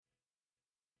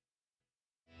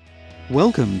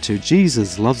Welcome to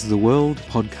Jesus Loves the World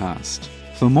podcast.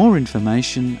 For more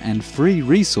information and free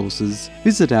resources,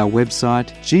 visit our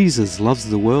website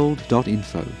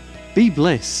jesuslovestheworld.info. Be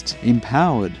blessed,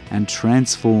 empowered, and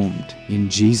transformed in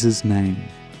Jesus' name.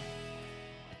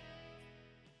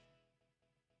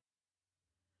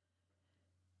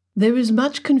 There is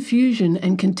much confusion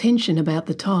and contention about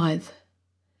the tithe.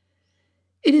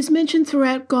 It is mentioned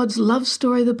throughout God's love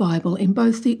story, the Bible, in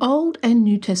both the Old and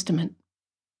New Testament.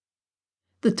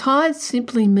 The tithe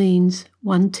simply means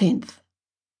 1/10.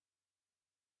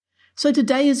 So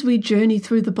today, as we journey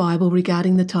through the Bible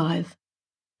regarding the tithe,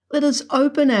 let us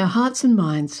open our hearts and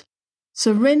minds,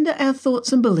 surrender our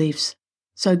thoughts and beliefs,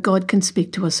 so God can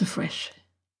speak to us afresh.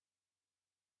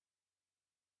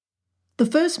 The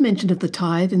first mention of the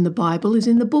tithe in the Bible is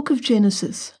in the book of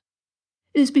Genesis.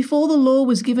 It is before the law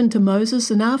was given to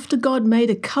Moses and after God made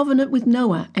a covenant with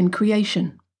Noah and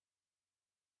creation.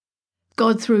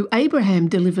 God, through Abraham,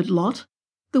 delivered Lot,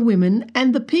 the women,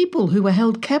 and the people who were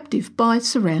held captive by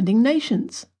surrounding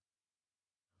nations.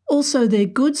 Also, their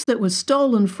goods that were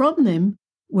stolen from them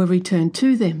were returned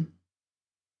to them.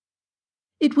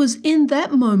 It was in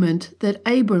that moment that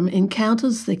Abram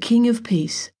encounters the King of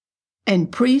Peace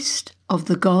and priest of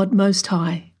the God Most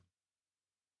High.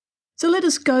 So let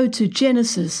us go to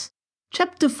Genesis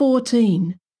chapter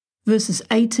 14, verses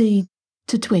 18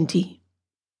 to 20.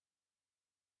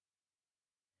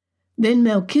 Then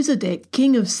Melchizedek,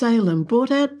 king of Salem,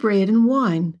 brought out bread and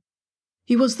wine.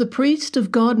 He was the priest of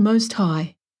God Most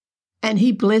High, and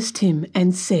he blessed him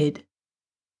and said,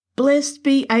 "Blessed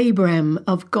be Abram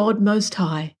of God Most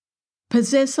High,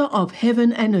 possessor of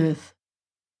heaven and earth.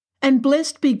 And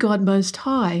blessed be God Most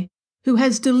High, who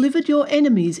has delivered your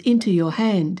enemies into your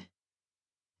hand."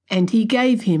 And he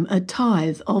gave him a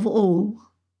tithe of all.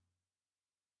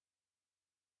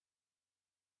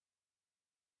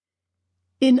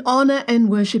 In honour and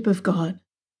worship of God,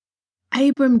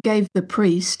 Abram gave the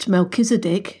priest,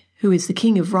 Melchizedek, who is the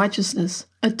king of righteousness,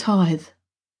 a tithe.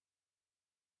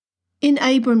 In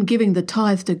Abram giving the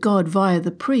tithe to God via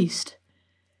the priest,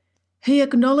 he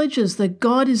acknowledges that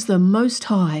God is the Most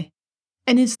High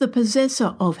and is the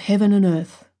possessor of heaven and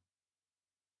earth.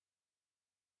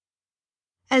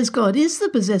 As God is the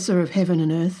possessor of heaven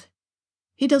and earth,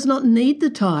 he does not need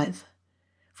the tithe,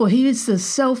 for he is the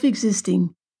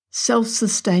self-existing,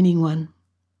 self-sustaining one.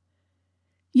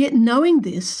 Yet knowing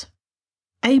this,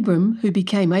 Abram, who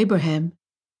became Abraham,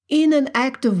 in an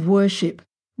act of worship,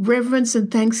 reverence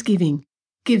and thanksgiving,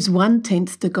 gives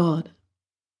 1/10 to God.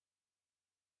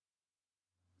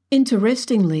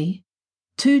 Interestingly,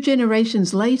 2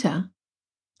 generations later,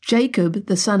 Jacob,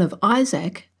 the son of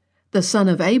Isaac, the son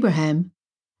of Abraham,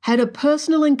 had a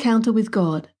personal encounter with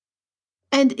God,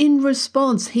 and in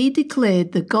response he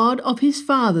declared the God of his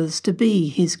fathers to be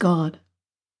his God.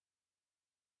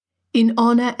 In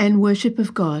honour and worship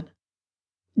of God,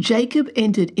 Jacob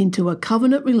entered into a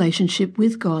covenant relationship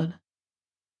with God.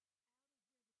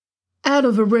 Out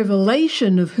of a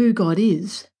revelation of who God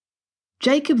is,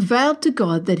 Jacob vowed to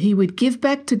God that he would give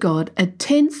back to God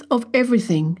 1/10 of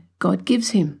everything God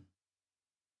gives him.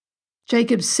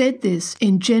 Jacob said this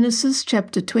in Genesis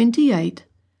chapter 28,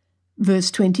 verse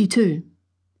 22.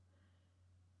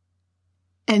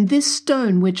 "And this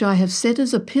stone which I have set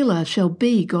as a pillar shall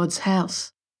be God's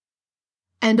house.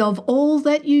 And of all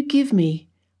that you give me,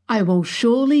 I will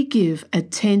surely give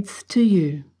 1/10 to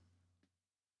you."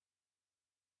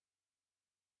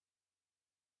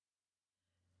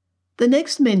 The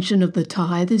next mention of the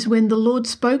tithe is when the Lord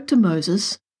spoke to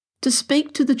Moses to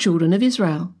speak to the children of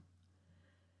Israel.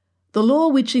 The law,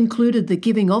 which included the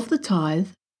giving of the tithe,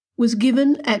 was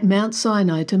given at Mount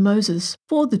Sinai to Moses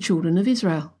for the children of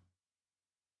Israel.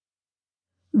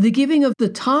 The giving of the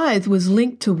tithe was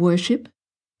linked to worship,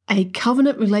 a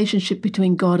covenant relationship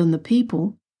between God and the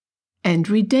people, and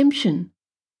redemption,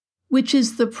 which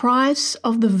is the price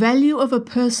of the value of a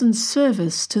person's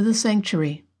service to the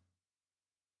sanctuary.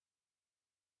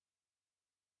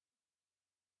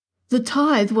 The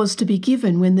tithe was to be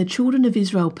given when the children of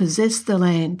Israel possessed the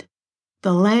land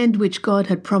which God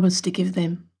had promised to give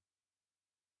them.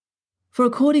 For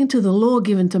according to the law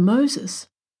given to Moses,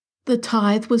 the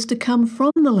tithe was to come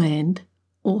from the land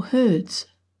or herds.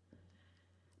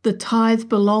 The tithe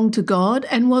belonged to God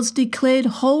and was declared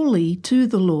holy to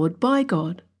the Lord by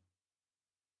God.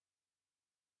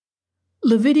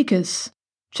 Leviticus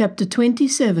chapter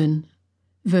 27,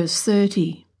 verse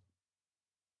 30.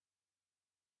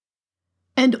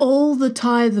 "And all the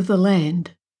tithe of the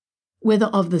land, whether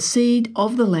of the seed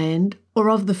of the land or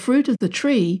of the fruit of the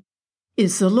tree,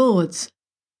 is the Lord's.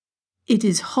 It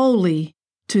is holy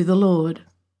to the Lord."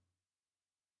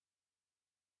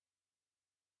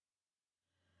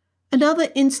 Another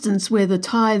instance where the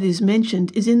tithe is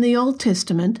mentioned is in the Old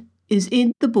Testament, is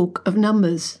in the book of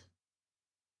Numbers.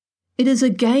 It is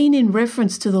again in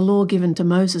reference to the law given to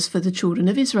Moses for the children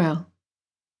of Israel.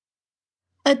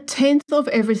 1/10 of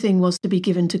everything was to be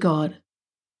given to God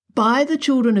by the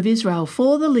children of Israel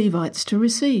for the Levites to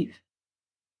receive.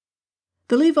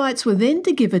 The Levites were then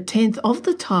to give 1/10 of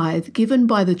the tithe given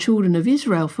by the children of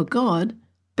Israel for God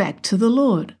back to the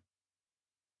Lord.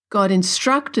 God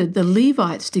instructed the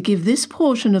Levites to give this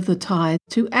portion of the tithe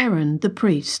to Aaron the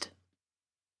priest.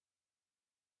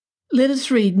 Let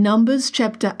us read Numbers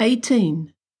chapter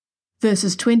 18,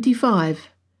 verses 25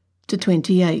 to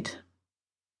 28.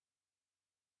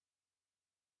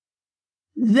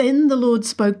 Then the Lord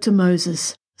spoke to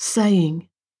Moses, saying,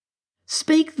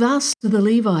 Speak thus to the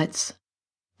Levites,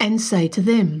 and say to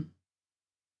them,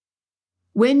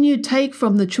 When you take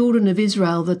from the children of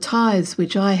Israel the tithes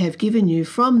which I have given you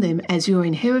from them as your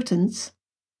inheritance,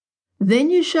 then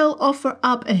you shall offer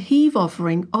up a heave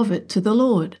offering of it to the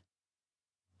Lord,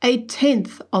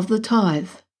 1/10 of the tithe.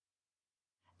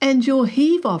 And your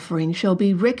heave offering shall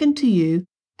be reckoned to you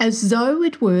as though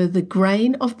it were the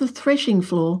grain of the threshing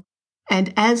floor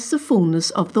and as the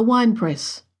fullness of the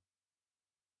winepress.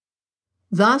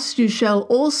 Thus you shall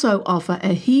also offer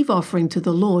a heave offering to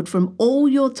the Lord from all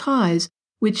your tithes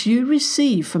which you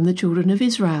receive from the children of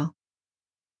Israel.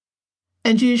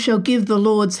 And you shall give the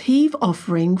Lord's heave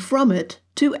offering from it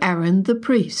to Aaron the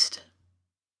priest.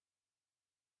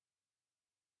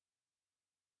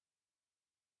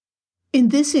 In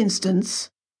this instance,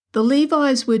 the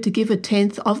Levites were to give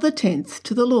 1/10 of the 10th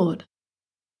to the Lord.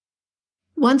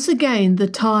 Once again, the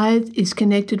tithe is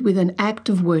connected with an act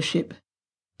of worship,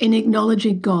 in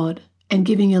acknowledging God and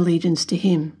giving allegiance to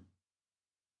Him.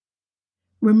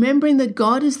 Remembering that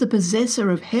God is the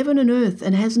possessor of heaven and earth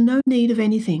and has no need of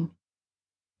anything,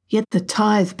 yet the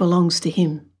tithe belongs to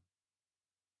Him.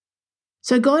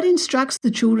 So God instructs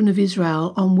the children of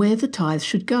Israel on where the tithe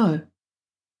should go.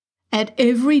 At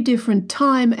every different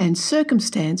time and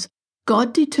circumstance,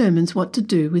 God determines what to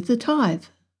do with the tithe.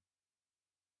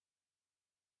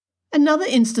 Another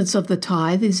instance of the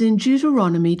tithe is in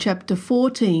Deuteronomy chapter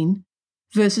 14,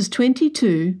 verses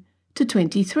 22 to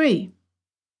 23.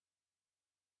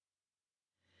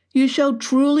 You shall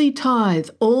truly tithe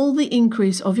all the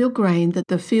increase of your grain that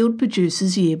the field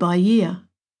produces year by year.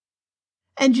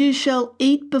 And you shall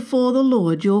eat before the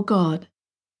Lord your God,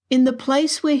 in the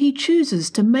place where He chooses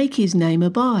to make His name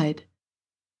abide,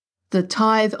 the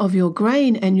tithe of your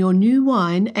grain and your new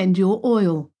wine and your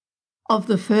oil, of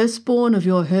the firstborn of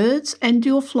your herds and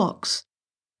your flocks,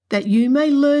 that you may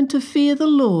learn to fear the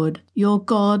Lord your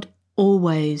God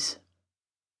always.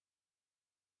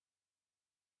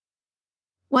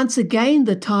 Once again,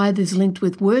 the tithe is linked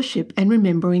with worship and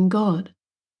remembering God.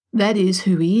 That is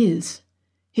who He is,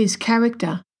 His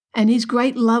character, and His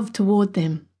great love toward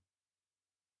them.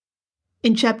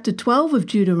 In chapter 12 of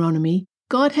Deuteronomy,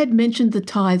 God had mentioned the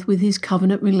tithe with His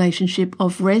covenant relationship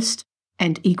of rest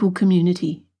and equal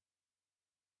community,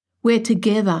 where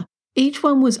together each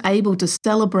one was able to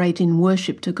celebrate in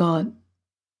worship to God.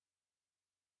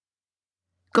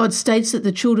 God states that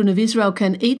the children of Israel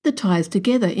can eat the tithe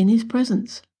together in His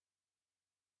presence.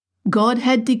 God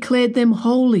had declared them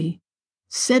holy,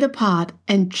 set apart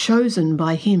and chosen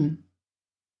by Him.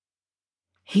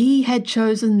 He had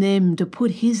chosen them to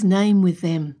put His name with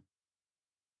them.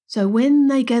 So when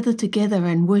they gather together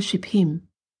and worship Him,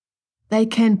 they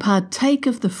can partake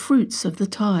of the fruits of the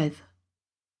tithe.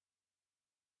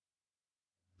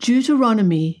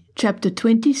 Deuteronomy chapter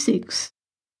 26,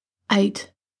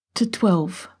 8 to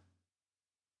 12.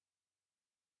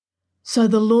 So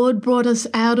the Lord brought us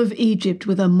out of Egypt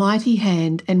with a mighty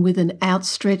hand and with an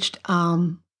outstretched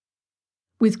arm,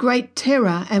 with great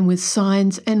terror and with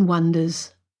signs and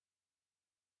wonders.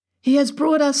 He has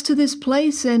brought us to this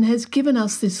place and has given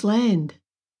us this land,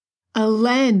 a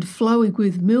land flowing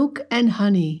with milk and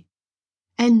honey.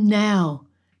 And now,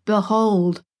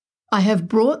 behold, I have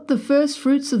brought the first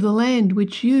fruits of the land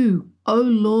which you, O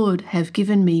Lord, have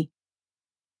given me.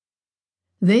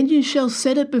 Then you shall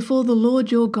set it before the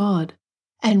Lord your God,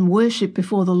 and worship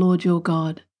before the Lord your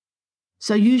God.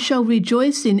 So you shall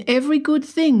rejoice in every good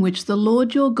thing which the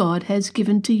Lord your God has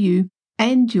given to you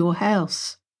and your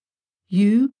house,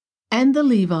 you and the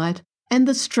Levite and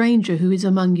the stranger who is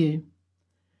among you.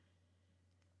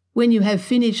 When you have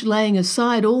finished laying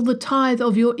aside all the tithe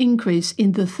of your increase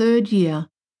in the 3rd year,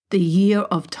 the year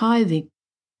of tithing,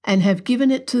 and have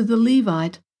given it to the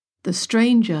Levite, the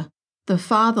stranger, the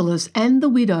fatherless, and the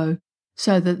widow,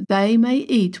 so that they may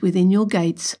eat within your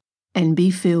gates and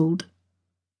be filled.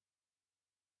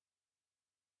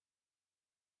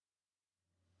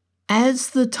 As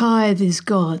the tithe is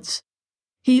God's,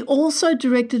 He also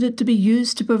directed it to be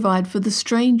used to provide for the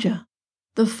stranger,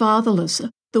 the fatherless,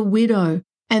 the widow,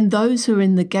 and those who are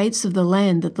in the gates of the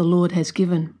land that the Lord has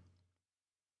given.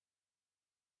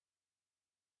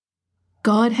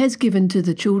 God has given to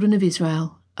the children of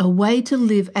Israel a way to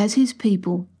live as His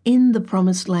people in the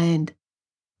promised land,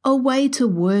 a way to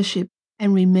worship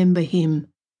and remember Him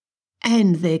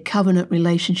and their covenant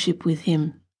relationship with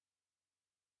Him.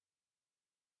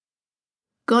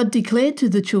 God declared to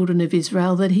the children of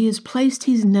Israel that He has placed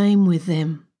His name with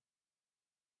them.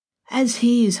 As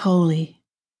He is holy,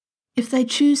 if they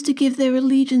choose to give their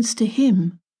allegiance to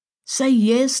Him, say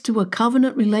yes to a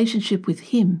covenant relationship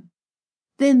with Him,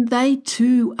 then they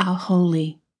too are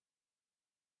holy.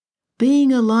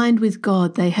 Being aligned with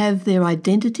God, they have their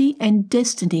identity and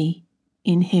destiny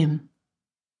in Him.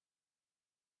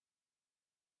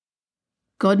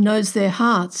 God knows their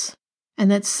hearts, and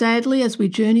that sadly, as we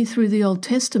journey through the Old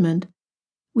Testament,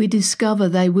 we discover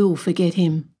they will forget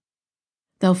Him.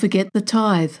 They'll forget the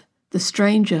tithe, the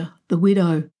stranger, the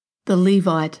widow, the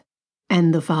Levite,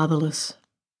 and the fatherless.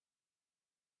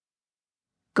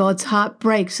 God's heart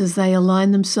breaks as they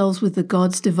align themselves with the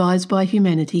gods devised by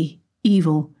humanity,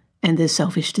 evil, and their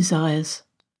selfish desires.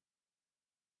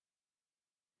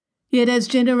 Yet as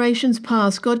generations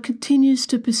pass, God continues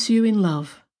to pursue in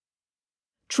love,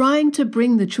 trying to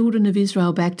bring the children of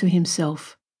Israel back to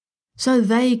Himself, so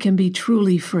they can be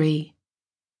truly free.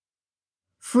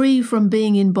 Free from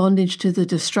being in bondage to the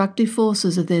destructive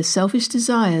forces of their selfish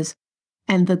desires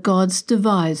and the gods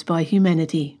devised by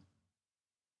humanity.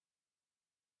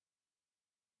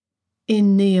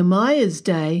 In Nehemiah's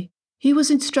day, he was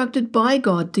instructed by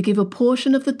God to give a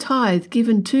portion of the tithe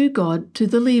given to God to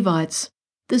the Levites,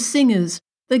 the singers,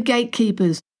 the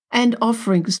gatekeepers, and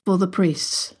offerings for the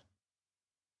priests.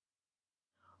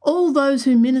 All those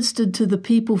who ministered to the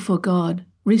people for God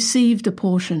received a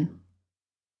portion.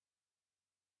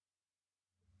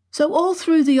 So all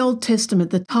through the Old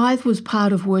Testament, the tithe was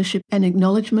part of worship and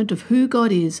acknowledgement of who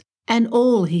God is and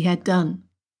all He had done.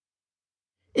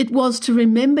 It was to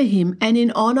remember Him and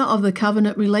in honour of the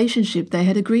covenant relationship they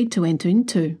had agreed to enter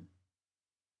into.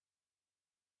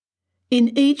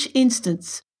 In each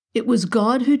instance, it was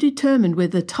God who determined where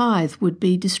the tithe would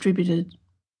be distributed.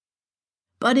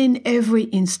 But in every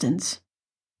instance,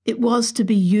 it was to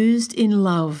be used in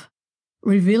love,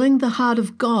 revealing the heart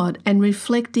of God and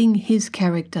reflecting His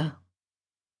character.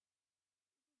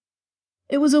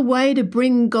 It was a way to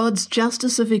bring God's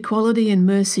justice of equality and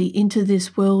mercy into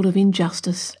this world of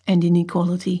injustice and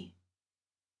inequality.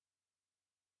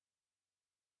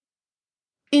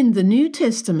 In the New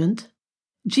Testament,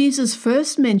 Jesus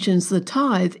first mentions the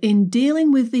tithe in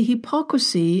dealing with the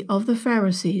hypocrisy of the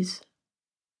Pharisees.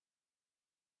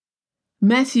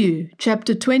 Matthew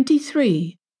chapter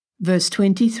 23, verse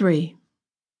 23.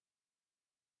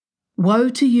 Woe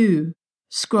to you,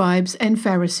 scribes and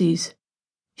Pharisees,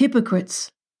 hypocrites!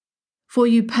 For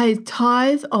you pay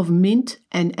tithe of mint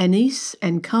and anise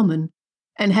and cumin,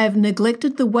 and have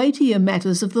neglected the weightier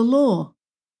matters of the law,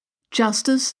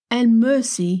 justice and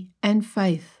mercy and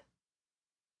faith.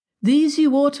 These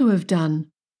you ought to have done,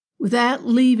 without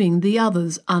leaving the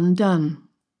others undone.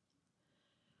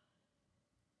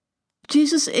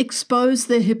 Jesus exposed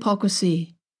their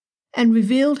hypocrisy and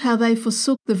revealed how they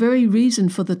forsook the very reason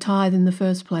for the tithe in the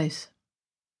first place.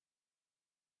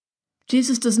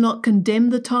 Jesus does not condemn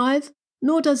the tithe,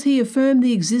 nor does He affirm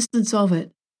the existence of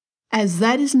it, as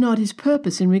that is not His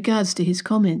purpose in regards to His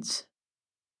comments.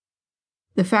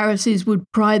 The Pharisees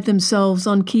would pride themselves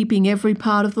on keeping every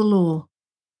part of the law,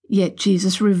 yet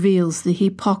Jesus reveals the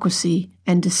hypocrisy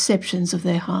and deceptions of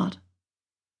their heart.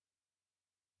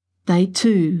 They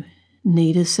too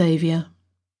need a Saviour.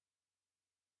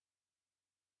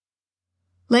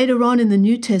 Later on in the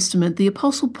New Testament, the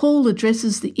Apostle Paul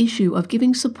addresses the issue of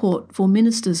giving support for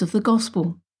ministers of the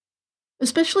gospel,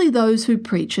 especially those who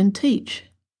preach and teach.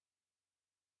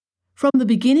 From the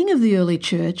beginning of the early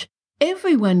church,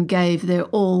 everyone gave their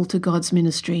all to God's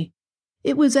ministry.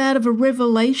 It was out of a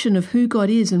revelation of who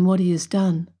God is and what He has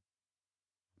done.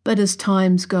 But as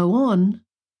times go on,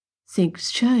 things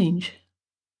change.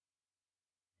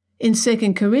 In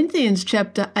 2 Corinthians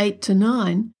chapter 8 to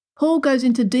 9, Paul goes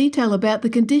into detail about the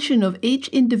condition of each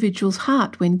individual's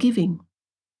heart when giving.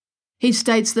 He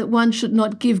states that one should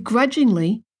not give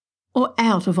grudgingly or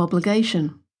out of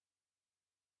obligation.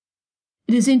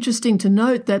 It is interesting to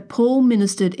note that Paul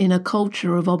ministered in a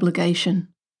culture of obligation.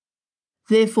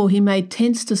 Therefore, he made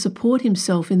tents to support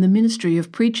himself in the ministry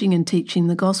of preaching and teaching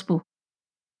the gospel.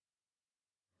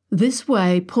 This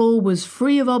way, Paul was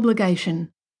free of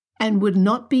obligation and would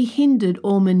not be hindered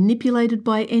or manipulated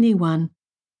by anyone,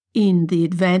 in the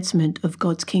advancement of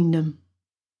God's kingdom.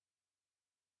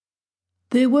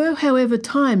 There were, however,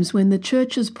 times when the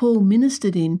churches Paul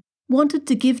ministered in wanted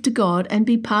to give to God and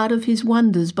be part of his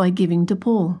wonders by giving to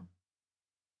Paul.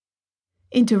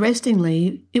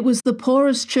 Interestingly, it was the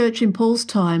poorest church in Paul's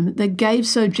time that gave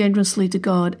so generously to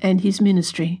God and his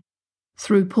ministry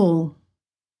through Paul.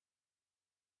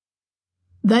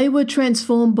 They were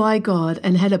transformed by God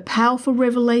and had a powerful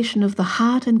revelation of the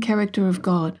heart and character of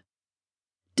God,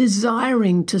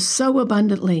 desiring to sow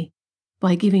abundantly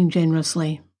by giving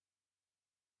generously.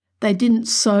 They didn't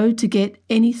sow to get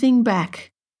anything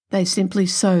back. They simply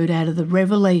sowed out of the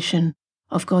revelation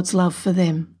of God's love for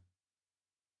them.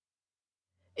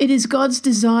 It is God's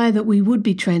desire that we would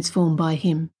be transformed by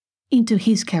Him into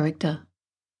His character,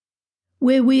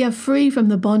 where we are free from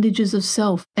the bondages of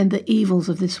self and the evils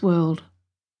of this world.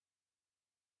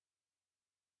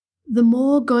 The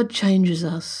more God changes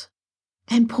us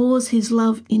and pours His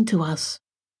love into us,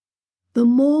 the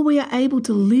more we are able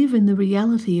to live in the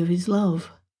reality of His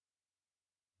love,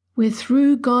 where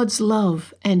through God's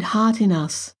love and heart in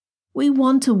us, we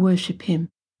want to worship Him,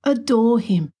 adore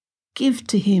Him, give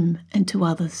to Him and to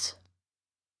others.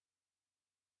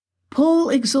 Paul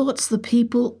exhorts the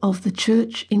people of the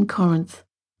church in Corinth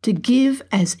to give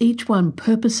as each one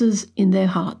purposes in their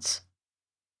hearts.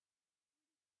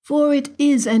 For it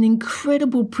is an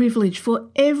incredible privilege for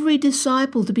every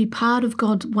disciple to be part of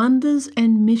God's wonders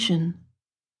and mission.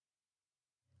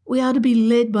 We are to be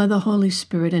led by the Holy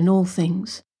Spirit in all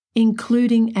things,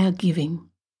 including our giving.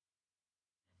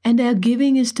 And our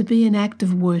giving is to be an act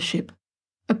of worship,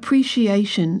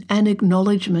 appreciation and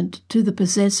acknowledgement to the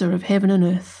possessor of heaven and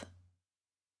earth.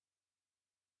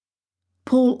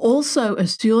 Paul also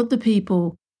assured the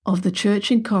people of the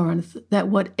church in Corinth that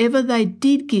whatever they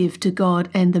did give to God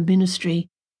and the ministry,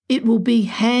 it will be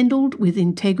handled with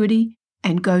integrity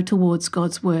and go towards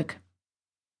God's work.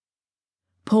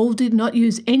 Paul did not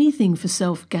use anything for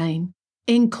self-gain,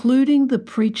 including the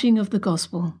preaching of the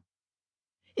gospel.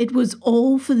 It was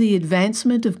all for the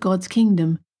advancement of God's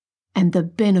kingdom and the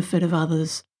benefit of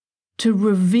others, to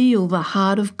reveal the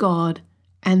heart of God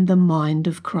and the mind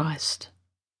of Christ.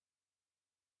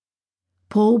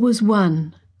 Paul was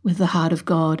one with the heart of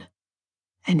God,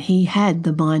 and he had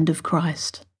the mind of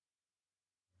Christ.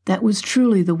 That was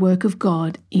truly the work of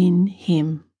God in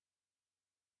him.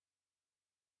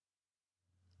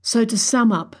 So to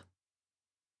sum up,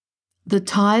 the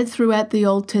tithe throughout the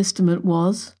Old Testament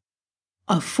was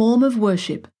a form of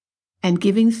worship and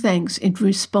giving thanks in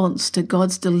response to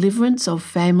God's deliverance of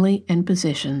family and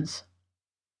possessions.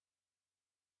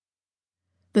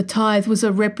 The tithe was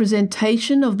a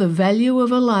representation of the value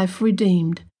of a life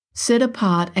redeemed, set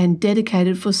apart and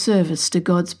dedicated for service to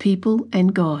God's people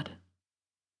and God.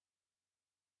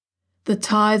 The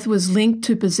tithe was linked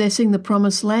to possessing the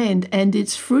promised land and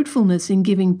its fruitfulness in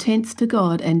giving tenth to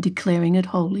God and declaring it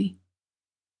holy.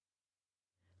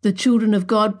 The children of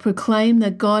God proclaim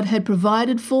that God had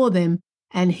provided for them,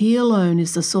 and He alone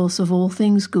is the source of all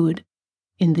things good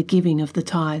in the giving of the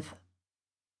tithe.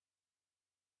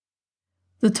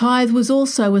 The tithe was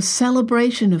also a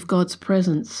celebration of God's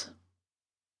presence.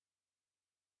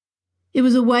 It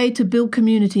was a way to build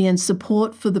community and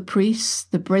support for the priests,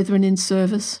 the brethren in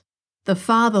service, the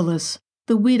fatherless,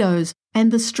 the widows,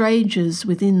 and the strangers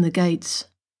within the gates,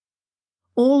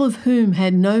 all of whom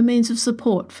had no means of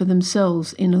support for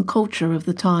themselves in the culture of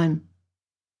the time.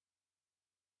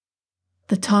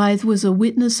 The tithe was a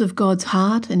witness of God's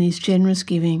heart and His generous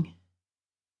giving.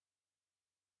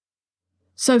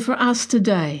 So for us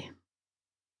today,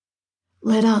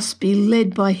 let us be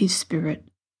led by His Spirit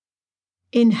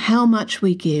in how much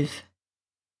we give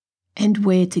and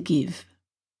where to give.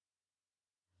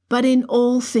 But in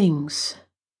all things,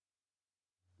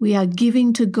 we are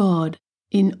giving to God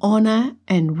in honour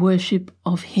and worship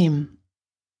of Him.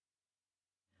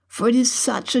 For it is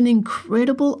such an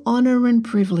incredible honour and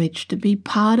privilege to be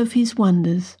part of His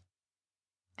wonders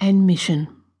and mission.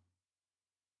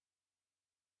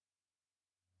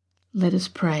 Let us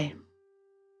pray.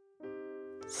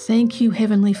 Thank you,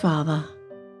 Heavenly Father,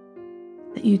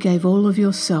 that you gave all of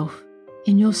yourself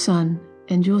in your Son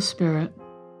and your Spirit,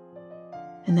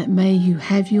 and that may you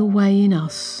have your way in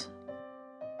us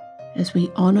as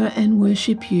we honour and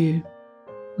worship you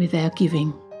with our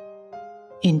giving.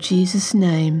 In Jesus'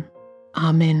 name,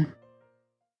 Amen.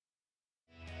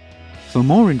 For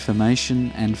more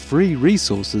information and free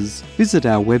resources, visit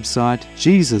our website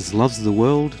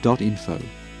jesuslovestheworld.info.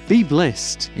 Be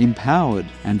blessed, empowered,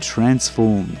 and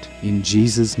transformed in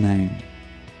Jesus' name.